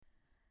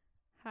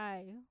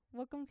Hi,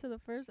 welcome to the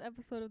first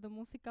episode of the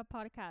Musica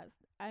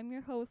podcast. I'm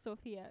your host,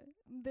 Sofia.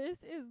 This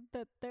is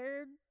the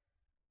third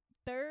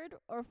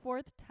or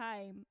fourth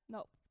time,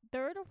 no,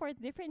 third or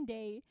fourth different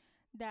day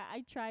that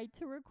I tried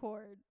to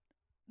record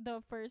the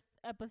first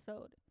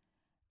episode.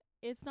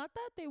 It's not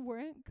that they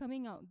weren't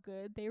coming out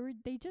good.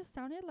 They just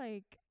sounded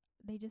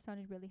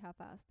really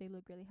half-assed. They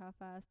looked really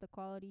half-assed. The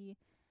quality,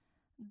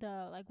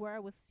 the like where I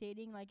was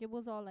sitting, like it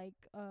was all like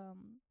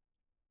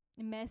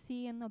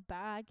messy in the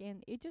back,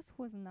 and it just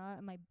was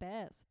not my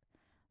best.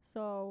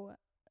 So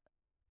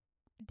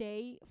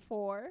day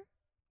 4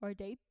 or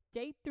day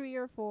 3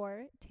 or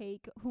 4,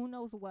 take who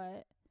knows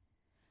what,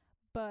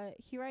 but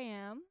here I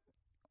am.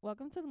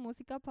 Welcome to the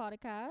Musica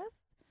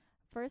podcast.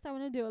 First, I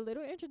want to do a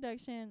little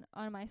introduction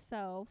on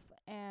myself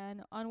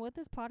and on what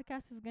this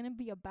podcast is going to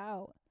be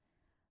about.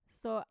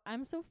 So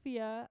I'm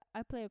Sofia.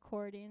 I play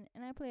accordion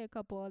and I play a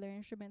couple other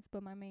instruments,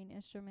 but my main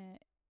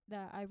instrument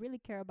that I really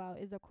care about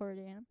is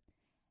accordion.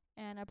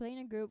 And I play in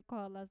a group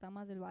called Las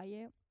Damas Del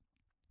Valle,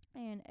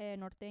 and a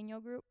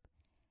norteño group,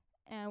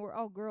 and we're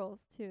all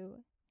girls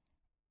too.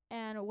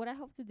 And what I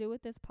hope to do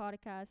with this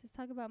podcast is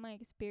talk about my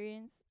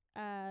experience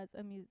as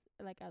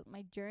as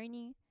my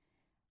journey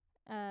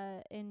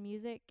in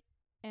music,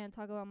 and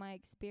talk about my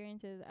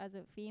experiences as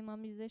a female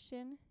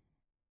musician.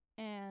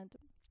 And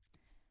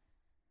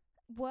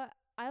what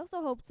I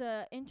also hope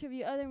to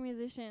interview other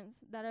musicians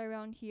that are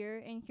around here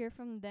and hear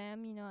from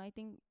them. I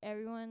think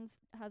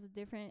everyone's has a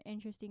different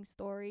interesting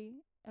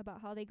story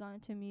about how they got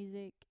into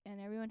music, and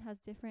everyone has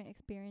different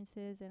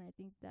experiences, and I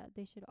think that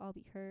they should all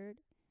be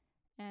heard.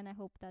 And I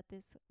hope that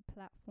this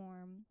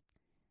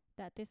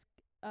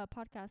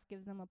podcast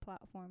gives them a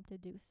platform to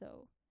do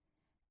so.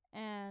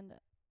 And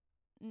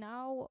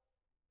now,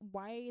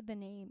 why the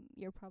name,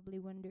 you're probably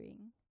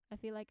wondering. I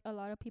feel like a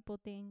lot of people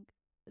think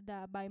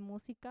that by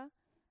música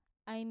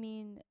I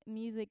mean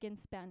music in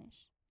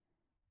Spanish.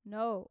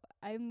 No,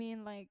 I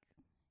mean, like,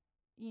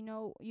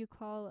 you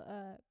call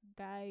a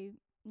guy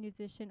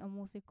musician a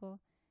músico,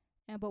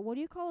 and but what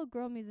do you call a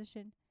girl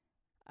musician?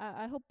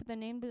 I hope the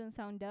name doesn't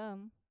sound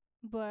dumb,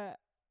 but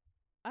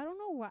I don't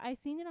know why. I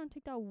seen it on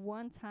TikTok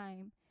one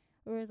time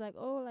where it's like,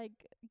 oh,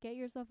 like, get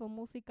yourself a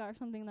música or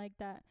something like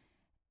that.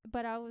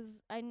 But I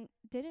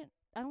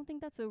don't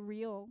think that's a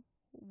real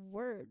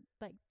word,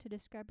 like, to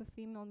describe a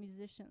female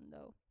musician,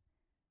 though.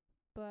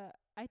 But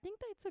I think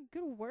that it's a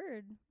good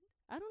word.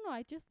 I don't know.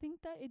 I just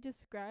think that I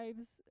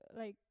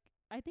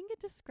think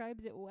it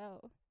describes it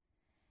well.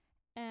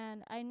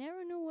 And I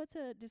never knew what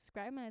to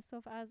describe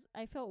myself as.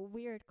 I felt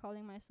weird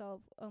calling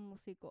myself a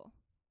musico,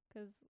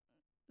 cause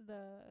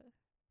the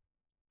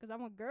cause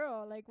I'm a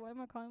girl. Like, why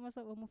am I calling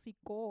myself a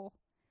musico?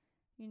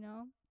 You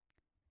know.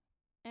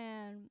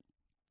 And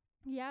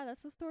yeah,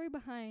 that's the story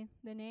behind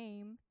the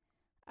name.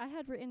 I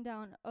had written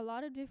down a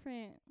lot of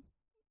different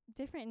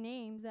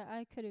names that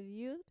I could have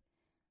used,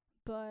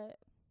 but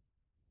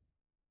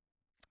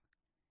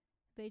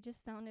they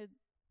just sounded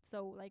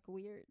so like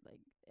weird,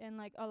 like, and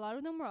like a lot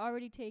of them were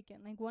already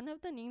taken. Like, one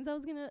of the names I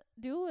was gonna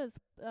do was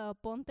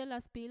Ponte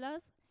las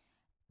Pilas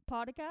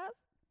podcast,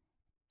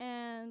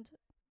 and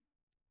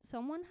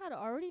someone had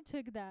already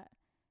took that.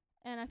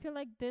 And I feel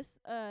like this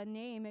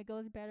name, it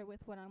goes better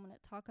with what I'm gonna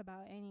talk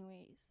about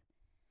anyways.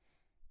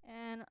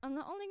 And I'm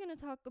not only gonna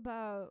talk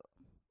about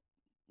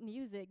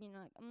music,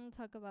 like, I'm gonna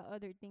talk about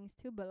other things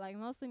too, but like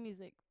mostly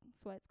music.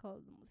 That's why it's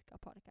called the Musica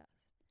podcast.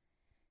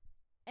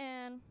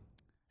 And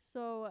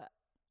so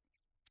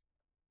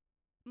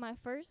my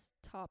first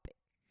topic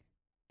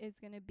is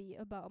going to be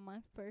about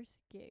my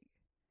first gig.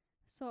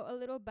 So a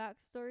little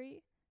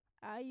backstory.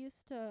 I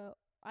used to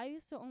I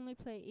used to only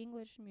play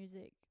English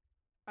music.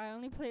 I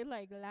only played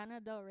like Lana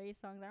Del Rey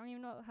songs. I don't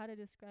even know how to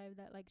describe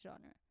that like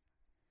genre.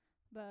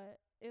 But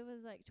it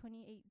was like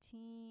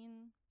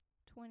 2018,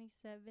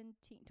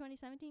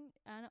 2017,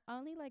 and I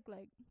only like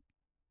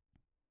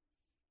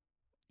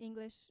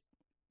English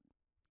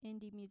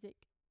indie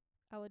music.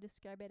 I would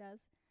describe it as,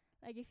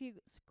 like, if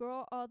you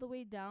scroll all the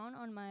way down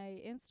on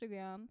my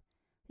Instagram,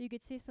 you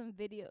could see some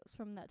videos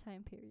from that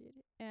time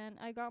period. And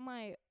I got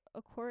my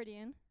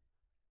accordion.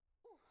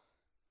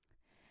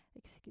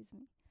 Excuse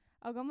me.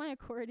 I got my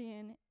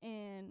accordion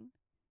in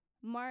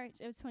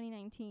March of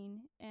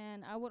 2019,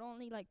 and I would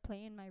only like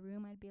play in my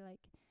room. I'd be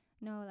like,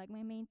 no, like,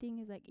 my main thing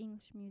is like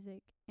English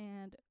music,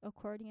 and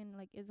accordion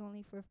like is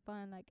only for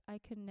fun. Like, I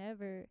could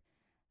never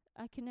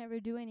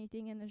do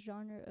anything in the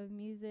genre of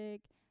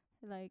music.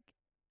 Like,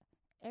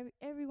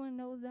 everyone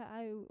knows that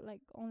I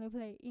like only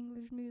play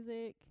English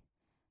music,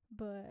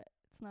 but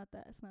it's not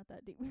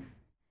that deep.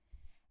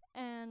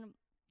 And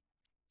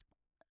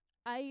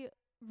I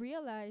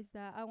realized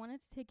that I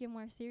wanted to take it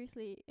more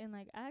seriously, and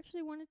like I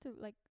actually wanted to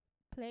like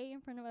play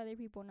in front of other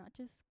people, not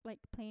just like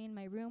play in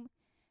my room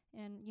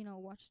and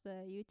watch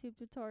the YouTube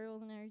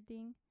tutorials and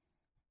everything.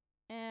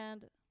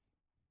 And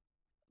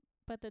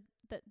but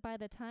by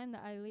the time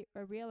that I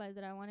realized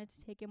that I wanted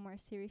to take it more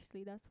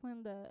seriously, that's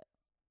when the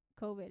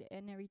COVID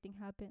and everything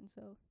happened.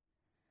 So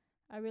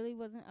I really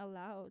wasn't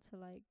allowed to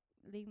like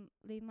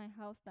leave my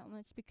house that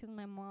much, because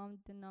my mom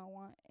did not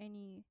want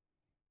any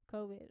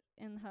COVID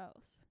in the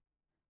house.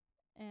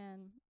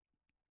 And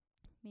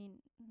I mean,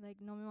 like,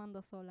 no me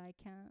mando sola.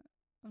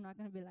 I'm not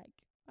gonna be like,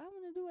 I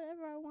want to do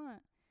whatever I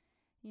want.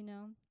 You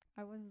know,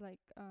 I was like,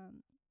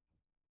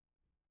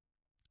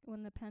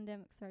 when the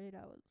pandemic started,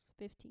 I was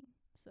 15.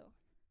 So,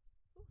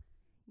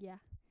 yeah.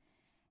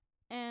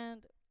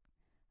 And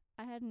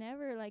I had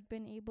never, like,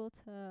 been able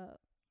to,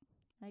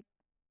 like,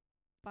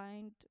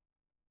 find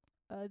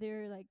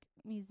other, like,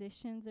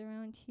 musicians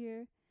around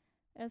here,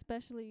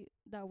 especially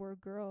that were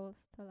girls,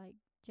 to, like,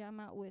 jam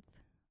out with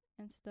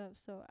and stuff.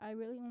 So I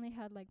really only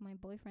had, like, my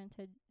boyfriend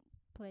to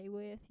play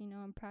with,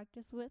 and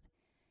practice with,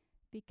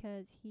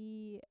 because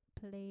he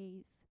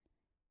plays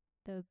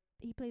the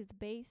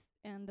bass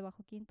and the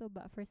bajo quinto,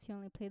 but at first he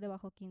only played the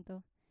bajo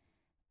quinto.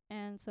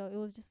 And so it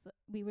was just,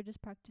 we would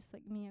just practice,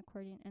 like, me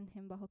accordion and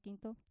him bajo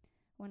quinto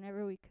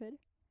whenever we could.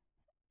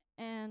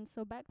 And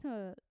so back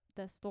to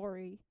the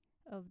story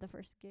of the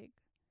first gig,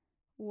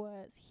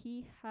 was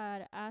he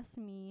had asked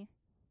me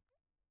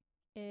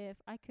if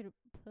I could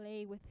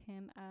play with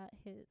him at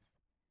his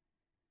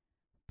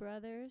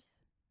brother's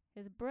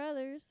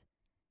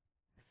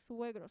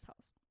suegro's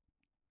house.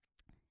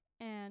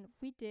 And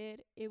we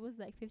did. It was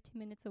like 15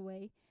 minutes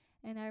away.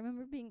 And I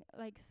remember being,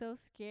 like, so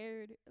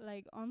scared,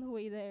 like, on the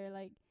way there.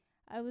 Like,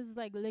 I was,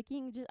 like,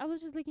 I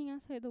was just looking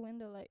outside the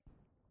window, like,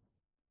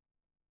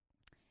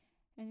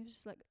 and he was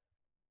just like,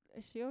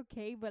 is she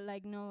okay? But,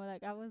 like, no,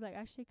 like, I was, like,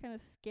 actually kind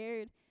of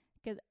scared,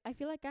 because I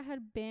feel like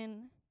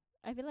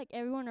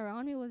everyone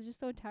around me was just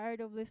so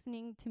tired of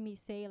listening to me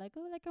say, like,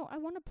 oh, like, I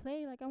want to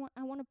play, like,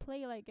 I want to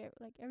play like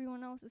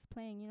everyone else is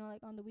playing,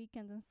 like, on the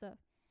weekends and stuff.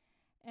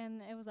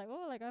 And it was like,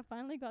 oh, like, I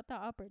finally got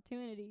that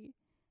opportunity.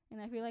 And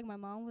I feel like my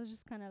mom was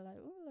just kind of like,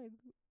 oh, like,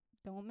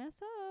 don't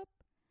mess up.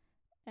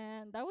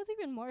 And that was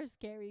even more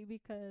scary,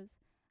 because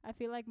I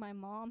feel like my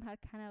mom had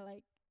kind of,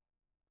 like,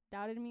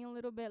 doubted me a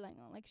little bit, like,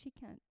 oh, like, she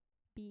can't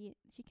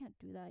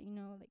do that,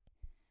 like.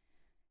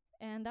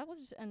 And that was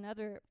just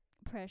another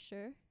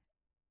pressure.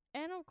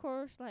 And of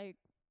course, like,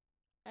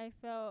 I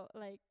felt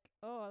like,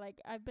 oh,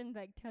 like, I've been,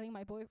 like, telling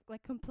my boy,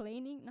 like,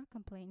 not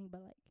complaining,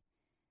 but,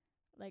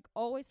 like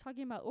always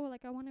talking about, oh,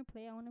 like, I want to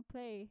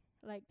play,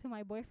 like, to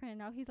my boyfriend. And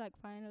now he's, like,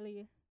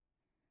 finally,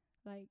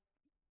 like,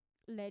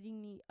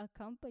 letting me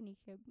accompany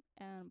him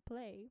and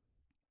play.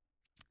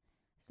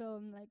 So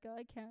I'm like, oh,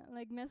 I can't,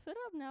 like, mess it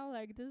up now.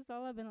 Like, this is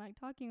all I've been, like,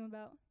 talking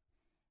about.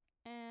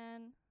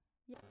 And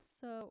yeah,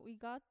 so we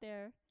got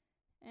there,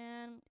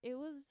 and it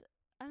was,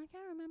 I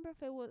can't remember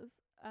if it was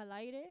a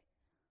lighter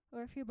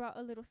or if he brought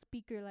a little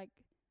speaker. Like,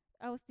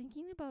 I was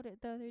thinking about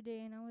it the other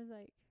day, and I was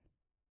like,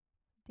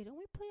 didn't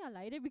we play a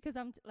lighter? Because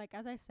I'm like,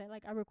 as I said,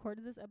 like, I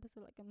recorded this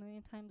episode like a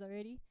million times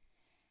already,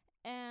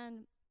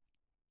 and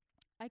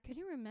I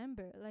couldn't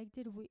remember. Like,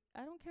 did we?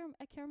 I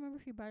can't remember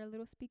if we brought a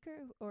little speaker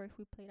or if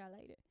we played a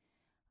lighter.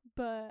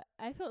 But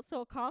I felt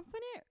so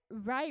confident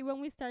right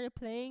when we started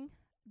playing.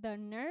 The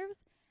nerves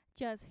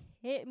just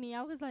hit me.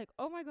 I was like,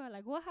 oh my god,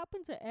 like, what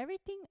happened to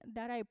everything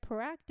that I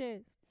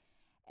practiced?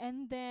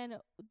 And then,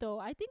 though,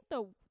 I think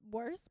the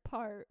worst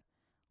part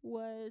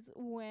was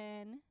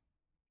when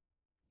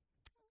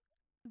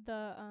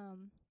the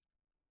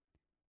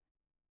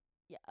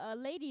a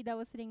lady that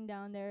was sitting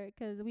down there,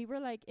 because we were,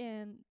 like,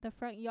 in the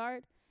front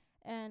yard,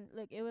 and,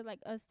 like, it was like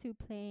us two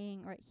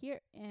playing right here,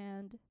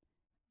 and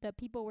the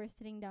people were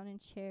sitting down in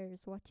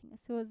chairs watching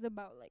us. So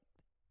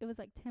it was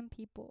like 10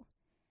 people,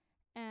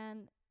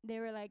 and they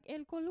were like,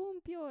 el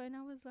columpio, and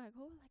I was like,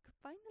 oh, like,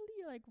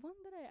 finally, like, one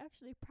that I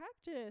actually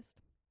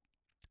practiced.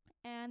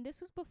 And this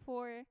was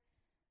before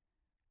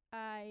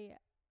I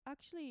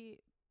actually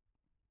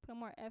put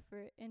more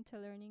effort into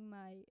learning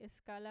my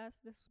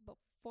escalas. This was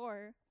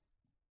before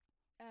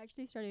I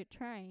actually started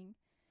trying.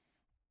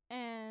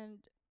 And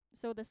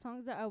so the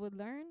songs that I would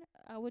learn,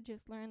 I would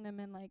just learn them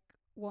in, like,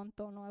 one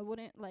tono. I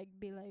wouldn't, like,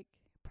 be like,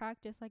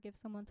 practice, like, if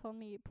someone told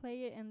me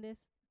play it in this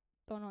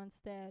tono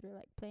instead, or,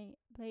 like, play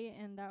it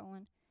in that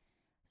one.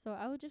 So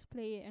I would just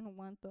play it in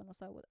one tono.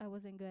 So I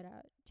wasn't good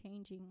at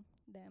changing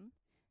them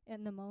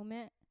in the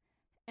moment.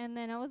 And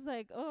then I was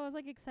like,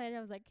 excited. I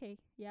was like, okay,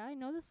 yeah, I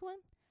know this one.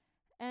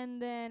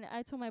 And then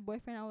I told my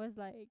boyfriend, I was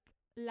like,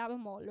 la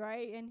bemol,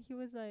 right? And he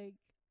was like,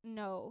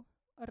 no,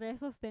 re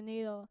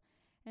sostenido.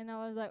 And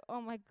I was like, oh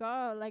my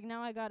god, like,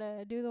 now I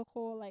gotta do the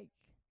whole, like,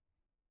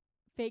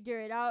 figure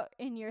it out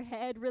in your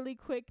head really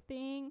quick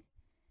thing.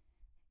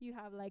 You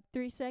have, like,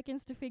 3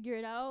 seconds to figure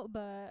it out.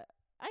 But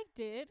I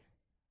did.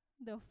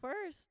 The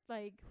first,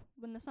 like,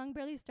 when the song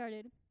barely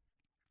started,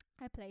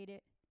 I played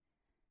it.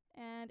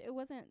 And it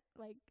wasn't,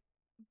 like,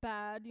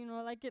 bad,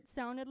 like, it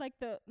sounded like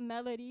the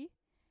melody.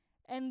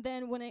 And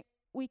then when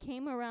we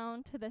came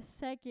around to the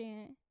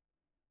second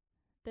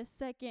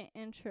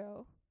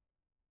intro,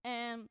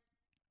 and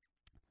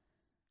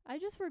I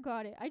just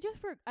forgot it. I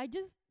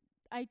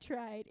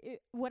tried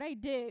it. What I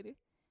did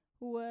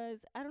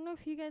was, I don't know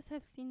if you guys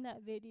have seen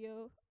that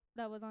video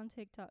that was on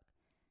TikTok,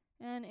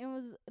 and it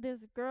was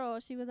this girl.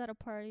 She was at a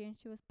party and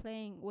she was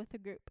playing with a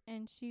group,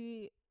 and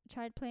she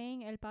tried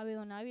playing El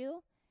Pávido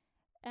Návido,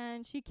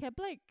 and she kept,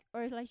 like,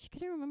 or, like, she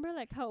couldn't remember,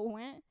 like, how it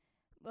went.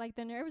 Like,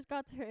 the nerves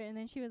got to her, and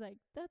then she was like,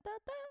 da da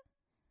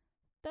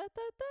da. da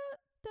da da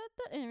da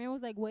da, and everyone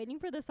was like waiting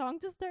for the song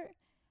to start,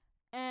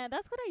 and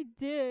that's what I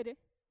did.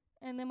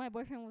 And then my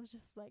boyfriend was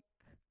just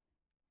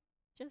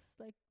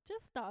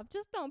stop,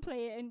 just don't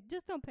play it, and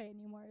just don't play it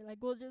anymore. Like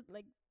we'll just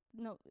like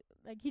no,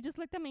 like he just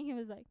looked at me. And he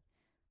was like,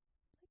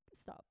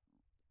 stop,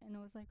 and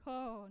I was like,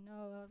 oh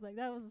no. I was like,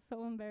 that was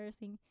so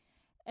embarrassing.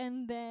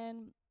 And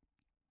then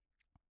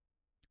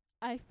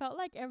I felt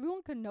like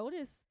everyone could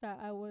notice that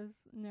I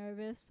was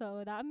nervous,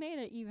 so that made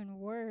it even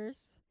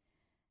worse.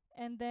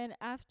 And then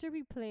after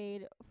we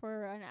played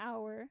for an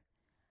hour,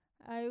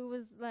 I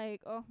was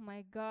like, oh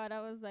my god,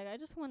 I was like, I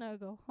just want to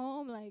go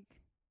home. Like,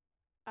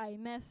 I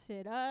messed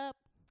it up.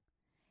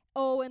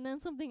 Oh, and then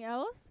something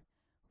else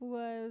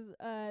was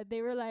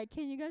they were like,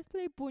 can you guys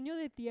play Puño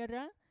de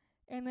Tierra?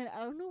 And then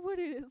I don't know what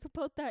it is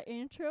about that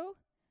intro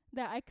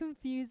that I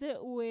confuse it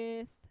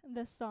with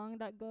the song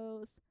that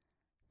goes,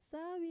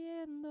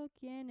 Sabiendo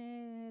quién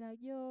era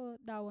yo.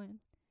 That one.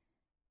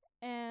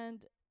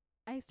 And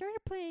I started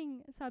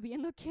playing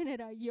Sabiendo quién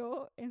era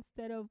yo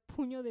instead of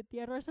Puño de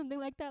Tierra or something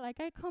like that. Like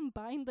I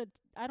combined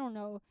I don't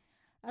know.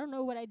 I don't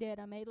know what I did.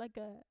 I made like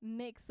a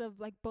mix of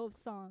like both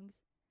songs.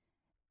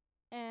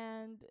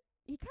 And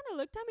he kind of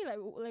looked at me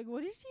like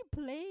what is she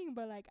playing?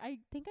 But like I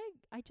think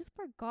I just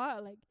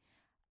forgot. Like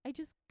I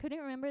just couldn't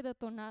remember the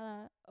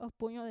tonada of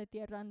Puño de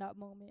Tierra in that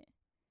moment.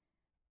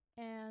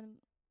 And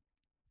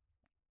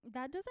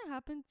that doesn't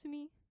happen to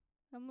me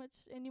that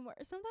much anymore.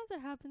 Sometimes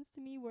it happens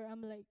to me where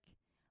I'm like,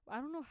 I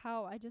don't know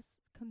how, I just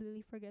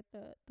completely forget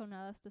the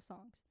tonadas to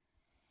songs.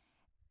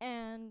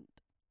 And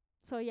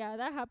so yeah,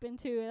 that happened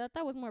too.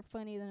 That was more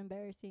funny than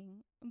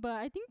embarrassing. But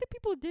I think the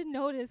people did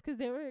notice because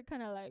they were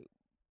kind of like,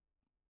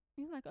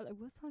 you know, like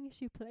what song is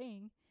she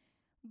playing?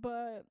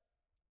 But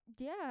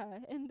yeah,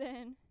 and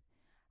then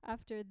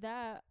after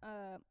that,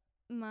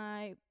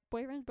 my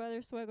boyfriend's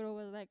brother suegro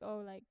was like,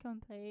 oh, like come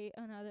play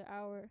another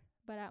hour,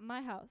 but at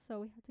my house.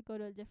 So we had to go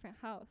to a different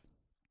house.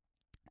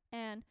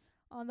 And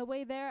on the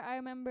way there, I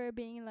remember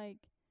being like,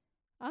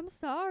 I'm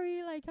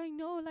sorry, like I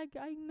know, like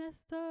I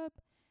messed up.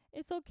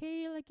 It's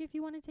okay, like if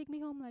you want to take me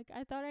home, like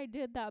I thought I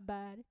did that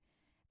bad.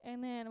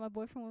 And then my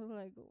boyfriend was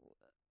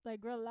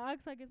like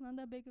relax, like it's not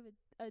that big of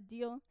a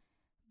deal.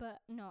 But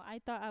no, I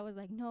thought I was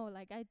like, no,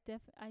 like I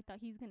thought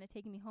he's gonna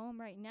take me home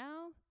right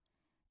now,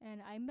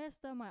 and I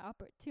messed up my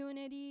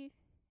opportunity,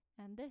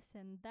 and this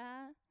and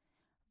that.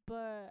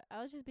 But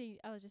I was just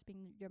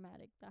being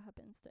dramatic. That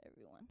happens to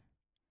everyone.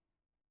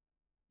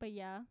 But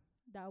yeah,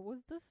 that was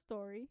the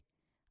story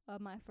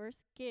of my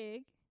first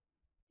gig.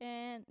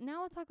 And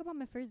now I'll talk about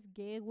my first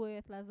gig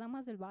with Las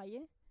Damas del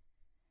Valle.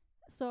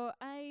 So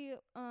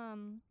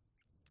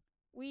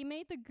we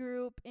made the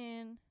group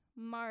in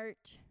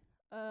March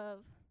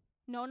of,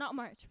 no, not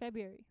March,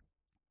 February.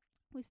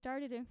 We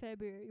started in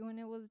February when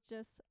it was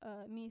just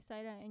me,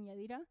 Saira, and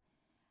Yadira.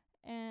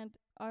 And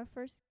our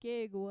first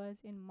gig was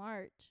in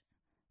March.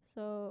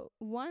 So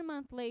 1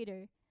 month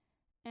later.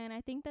 And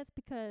I think that's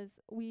because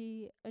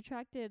we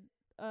attracted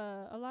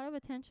a lot of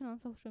attention on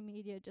social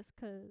media just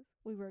 'cause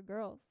we were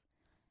girls.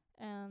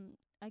 And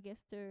I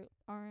guess there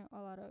aren't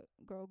a lot of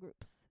girl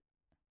groups,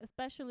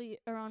 especially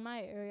around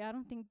my area. I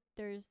don't think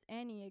there's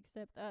any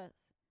except us.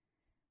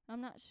 I'm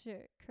not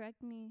sure.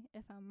 Correct me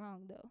if I'm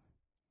wrong, though.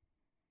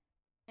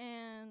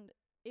 And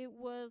it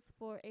was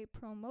for a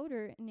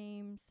promoter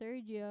named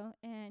Sergio,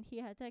 and he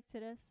had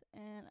texted us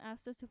and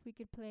asked us if we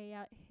could play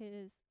at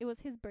it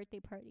was his birthday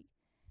party.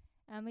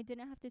 We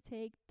didn't have to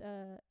take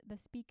the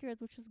speakers,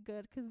 which was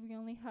good because we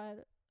only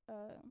had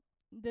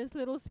this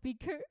little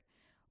speaker.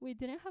 We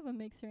didn't have a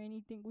mix or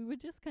anything. We would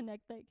just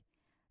connect, like,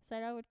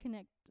 Sarah would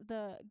connect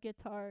the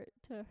guitar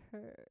to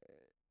her,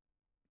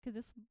 because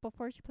this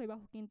before she played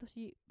bajo quinto,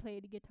 she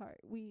played guitar.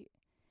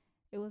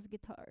 It was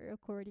guitar,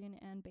 accordion,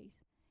 and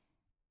bass,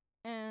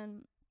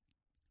 and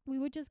we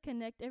would just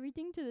connect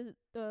everything to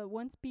the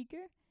one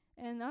speaker.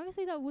 And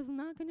obviously that was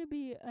not gonna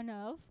be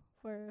enough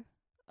for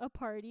a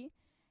party.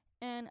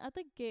 And at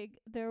the gig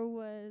there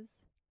was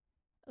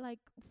like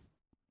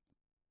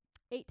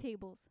 8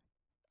 tables,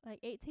 like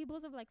 8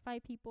 tables of like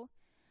 5 people.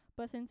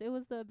 But since it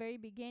was the very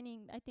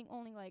beginning, I think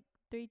only like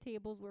 3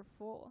 tables were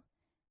full.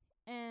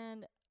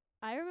 And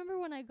I remember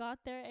when I got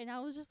there and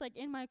I was just like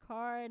in my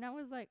car and I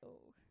was like,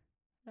 oh,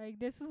 like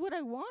this is what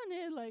I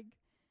wanted. Like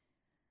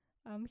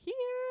I'm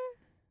here,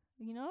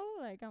 you know,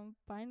 like I'm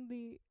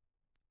finally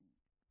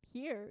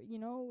here, you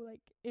know,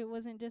 like it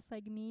wasn't just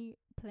like me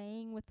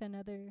playing with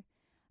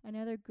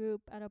another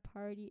group at a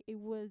party. It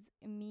was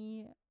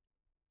me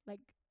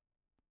like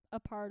a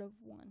part of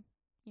one,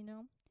 you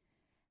know.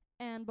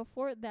 And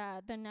before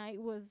that, the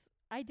night was,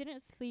 I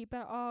didn't sleep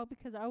at all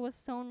because I was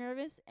so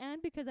nervous and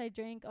because I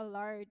drank a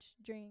large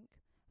drink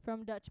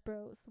from Dutch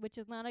Bros, which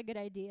is not a good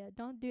idea.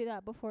 Don't do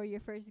that before your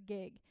first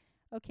gig.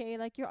 Okay,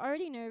 like you're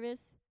already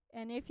nervous,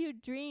 and if you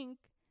drink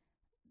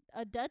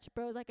a Dutch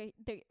Bros, like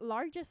the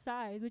largest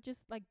size, which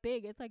is like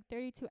big, it's like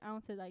 32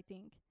 ounces, I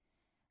think.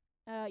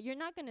 You're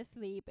not gonna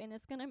sleep, and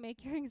it's gonna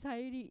make your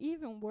anxiety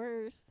even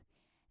worse.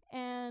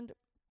 And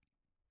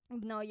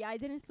no, yeah, I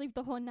didn't sleep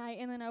the whole night,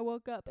 and then I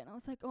woke up and I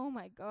was like, oh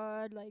my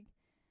god, like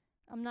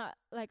I'm not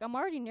like, I'm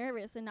already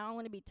nervous, and now I'm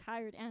gonna be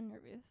tired and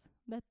nervous.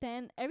 But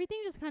then everything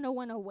just kind of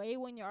went away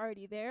when you're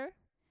already there,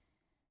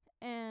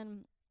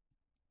 and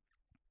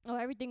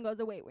everything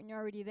goes away when you're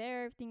already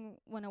there. Everything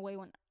went away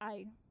when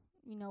I,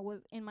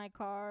 was in my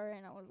car,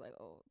 and I was like,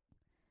 oh,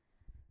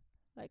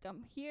 like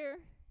I'm here.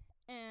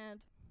 And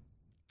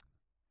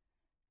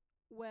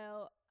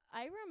well,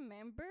 I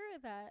remember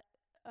that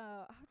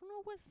I don't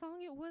know what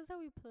song it was that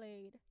we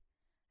played.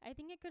 I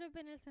think it could have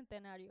been El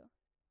Centenario.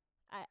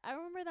 I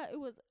remember that it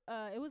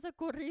was a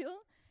corrido,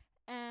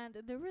 and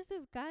there was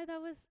this guy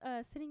that was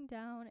sitting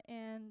down,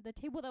 and the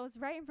table that was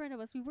right in front of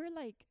us, we were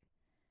like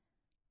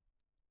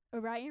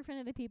right in front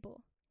of the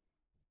people.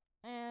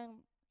 And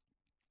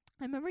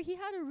I remember he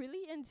had a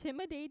really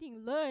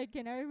intimidating look,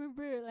 and I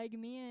remember like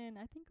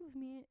I think it was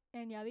me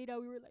and Yadira,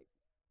 we were like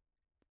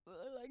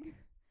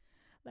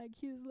like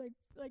he was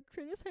like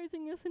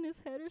criticizing us in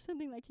his head or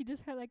something. Like he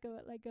just had like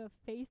a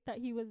face that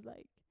he was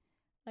like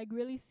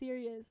really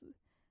serious.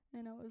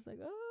 And I was like,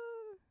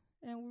 oh,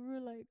 and we were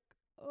like,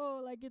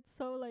 oh, like it's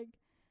so like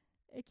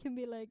it can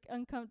be like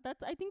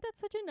uncomfortable. I think that's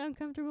such an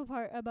uncomfortable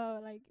part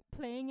about like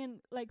playing,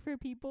 and like for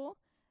people,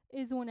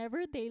 is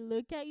whenever they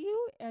look at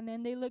you and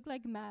then they look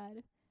like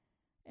mad.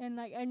 And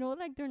like I know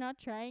like they're not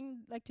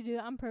trying like to do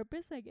that on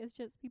purpose, like it's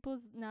just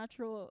people's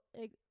natural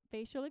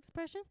facial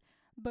expressions,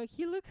 but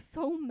he looked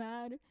so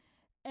mad.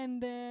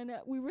 And then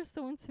we were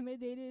so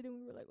intimidated, and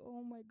we were like,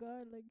 oh my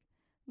god, like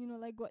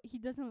like what, he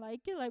doesn't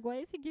like it, like why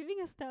is he giving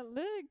us that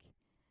look?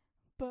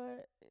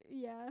 But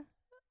yeah,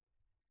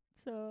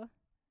 so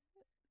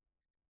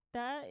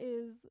that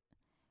is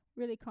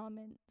really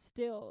common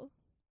still.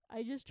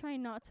 I just try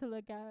not to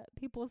look at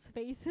people's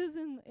faces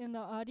in the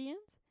audience.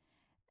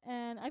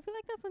 And I feel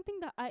like that's something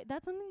that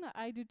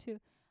I do too.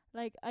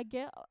 Like I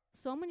get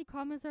so many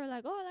comments that are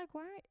like, oh, like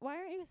why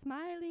aren't you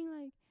smiling,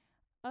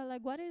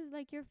 like what is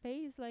like your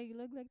face, like you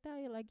look like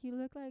that, like you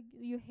look like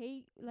you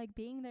hate like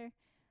being there.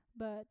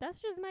 But that's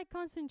just my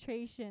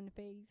concentration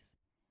phase.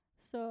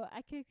 So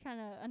I could kind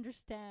of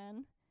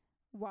understand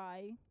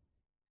why.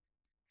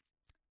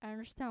 I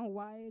understand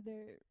why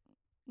they're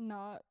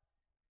not,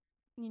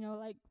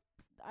 like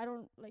I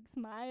don't like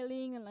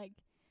smiling and like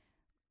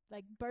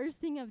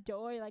bursting of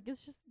joy. Like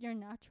it's just your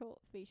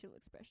natural facial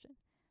expression.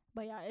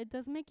 But yeah, it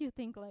does make you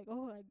think like,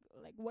 oh,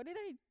 like what did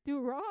I do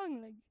wrong?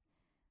 Like,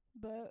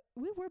 but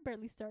we were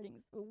barely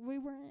starting. We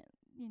weren't,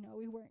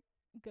 we weren't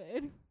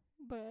good,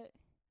 but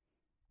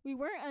we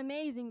weren't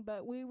amazing,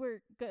 but we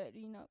were good,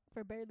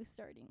 for barely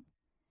starting.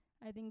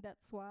 I think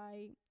that's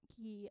why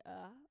he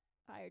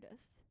hired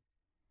us.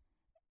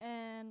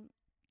 And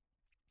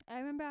I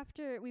remember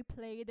after we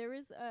played, there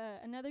was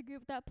another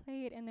group that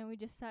played, and then we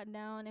just sat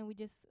down and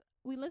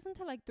we listened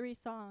to like 3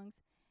 songs,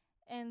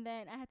 and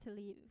then I had to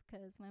leave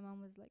because my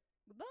mom was like,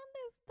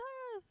 "¿Dónde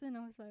estás?" And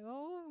I was like,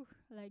 "Oh,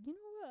 like you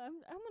know what?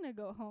 I'm gonna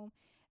go home."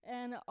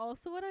 And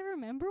also, what I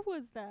remember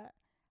was that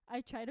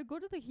I tried to go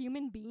to the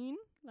human being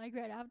like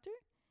right after,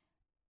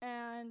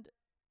 and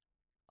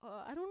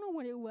I don't know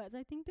what it was.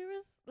 I think there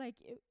was like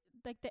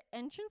the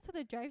entrance to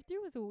the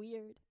drive-thru was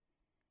weird.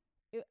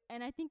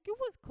 And I think it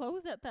was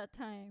closed at that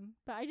time.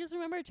 But I just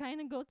remember trying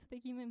to go to the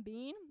human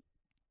being,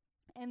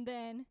 and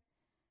then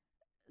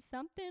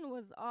something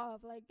was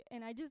off, like,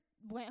 and I just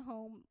went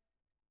home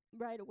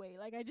right away.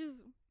 Like I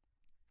just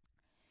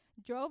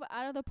drove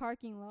out of the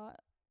parking lot.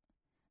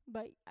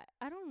 But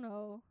I don't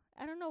know.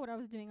 I don't know what I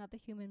was doing at the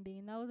human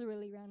being. That was a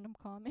really random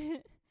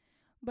comment.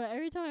 But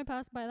every time I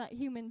pass by that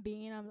human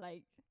being, I'm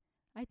like,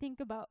 I think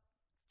about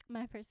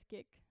my first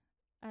gig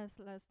as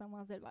Las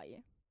Damas del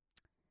Valle.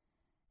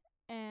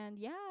 And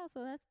yeah,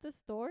 so that's the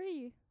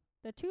story.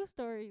 The 2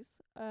 stories,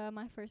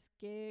 my first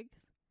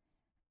gigs.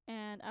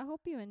 And I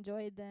hope you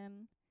enjoyed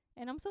them.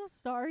 And I'm so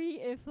sorry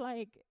if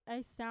like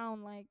I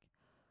sound like,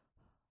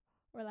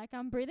 or like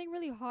I'm breathing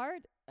really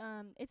hard.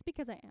 It's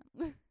because I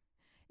am.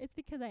 It's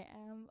because I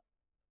am.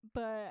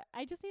 But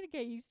I just need to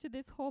get used to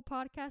this whole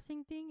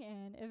podcasting thing,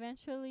 and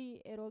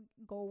eventually it'll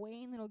go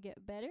away and it'll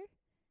get better.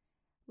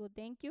 Well,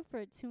 thank you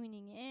for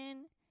tuning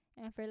in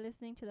and for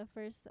listening to the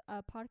first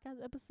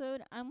podcast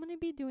episode. I'm going to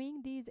be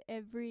doing these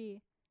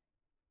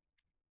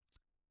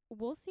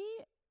we'll see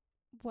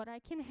what I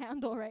can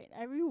handle, right?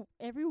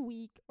 Every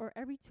week or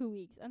every 2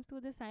 weeks. I'm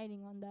still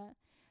deciding on that,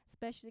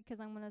 especially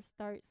because I'm going to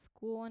start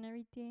school and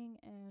everything.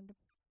 And,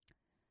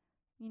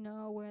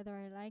 whether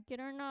I like it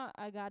or not,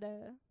 I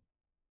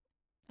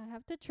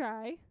have to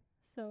try.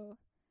 So,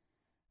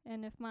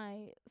 and if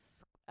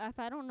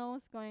I don't know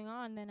what's going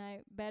on, then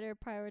I better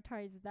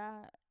prioritize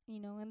that,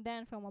 and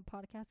then film a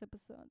podcast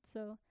episode.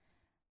 So,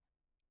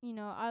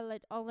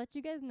 I'll let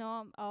you guys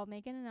know. I'll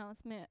make an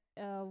announcement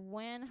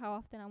how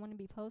often I want to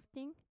be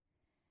posting.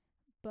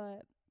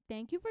 But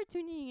thank you for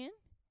tuning in,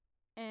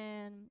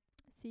 and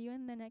see you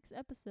in the next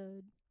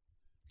episode.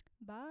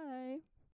 Bye.